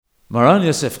Maran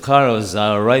Yosef Karo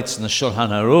Zar writes in the Shulchan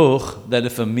Aruch that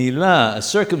if a Milah, a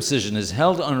circumcision, is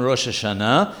held on Rosh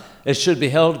Hashanah, it should be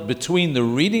held between the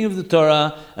reading of the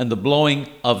Torah and the blowing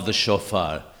of the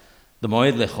shofar. The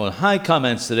Moed Lechol Hai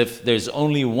comments that if there's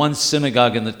only one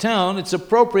synagogue in the town, it's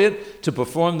appropriate to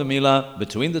perform the Milah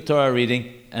between the Torah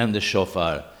reading and the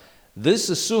shofar. This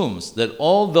assumes that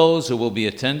all those who will be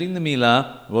attending the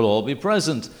Milah will all be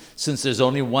present, since there's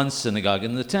only one synagogue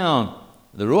in the town.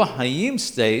 The Ruach Hayim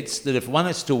states that if one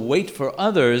has to wait for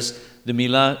others, the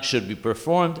Milah should be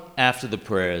performed after the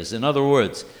prayers. In other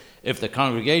words, if the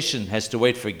congregation has to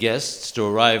wait for guests to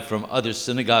arrive from other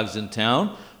synagogues in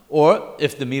town, or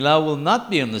if the Milah will not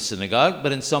be in the synagogue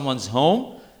but in someone's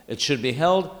home, it should be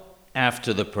held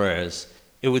after the prayers.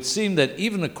 It would seem that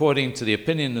even according to the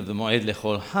opinion of the Moed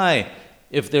Lechol Hai,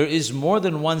 if there is more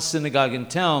than one synagogue in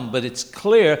town, but it's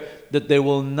clear that they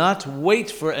will not wait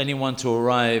for anyone to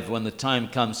arrive when the time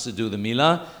comes to do the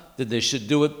Milah, that they should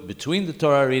do it between the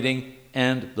Torah reading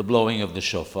and the blowing of the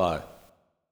shofar.